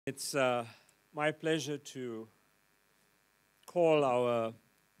It's my pleasure to call our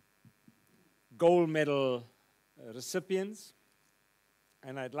gold medal recipients,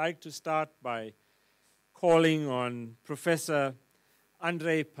 and I'd like to start by calling on Professor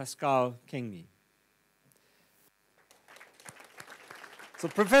Andre Pascal Kengne. So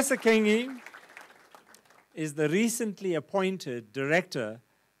Professor Kengne is the recently appointed director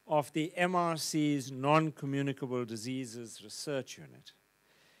of the MRC's Non-Communicable Diseases Research Unit.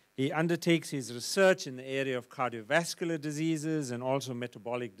 He undertakes his research in the area of cardiovascular diseases and also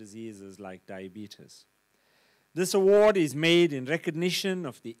metabolic diseases like diabetes. This award is made in recognition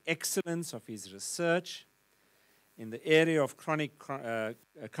of the excellence of his research in the area of chronic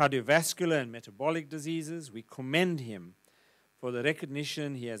cardiovascular and metabolic diseases. We commend him for the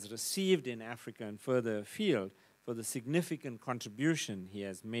recognition he has received in Africa and further afield for the significant contribution he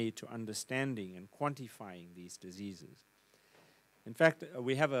has made to understanding and quantifying these diseases. In fact,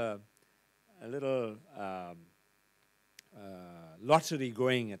 we have a little lottery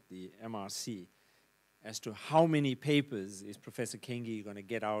going at the MRC as to how many papers is Professor Kengne going to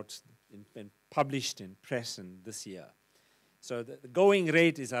get out and published in press in this year. So the going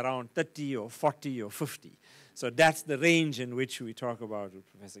rate is around 30 or 40 or 50. So that's the range in which we talk about with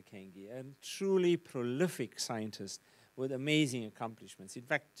Professor Kengne, a truly prolific scientist with amazing accomplishments. In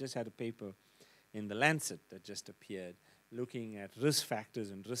fact, just had a paper in The Lancet that just appeared looking at risk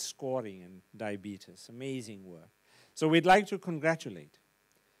factors and risk scoring and diabetes. Amazing work. So we'd like to congratulate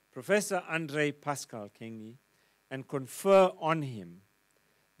Professor Andre Pascal Kengne and confer on him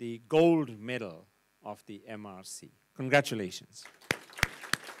the gold medal of the MRC. Congratulations.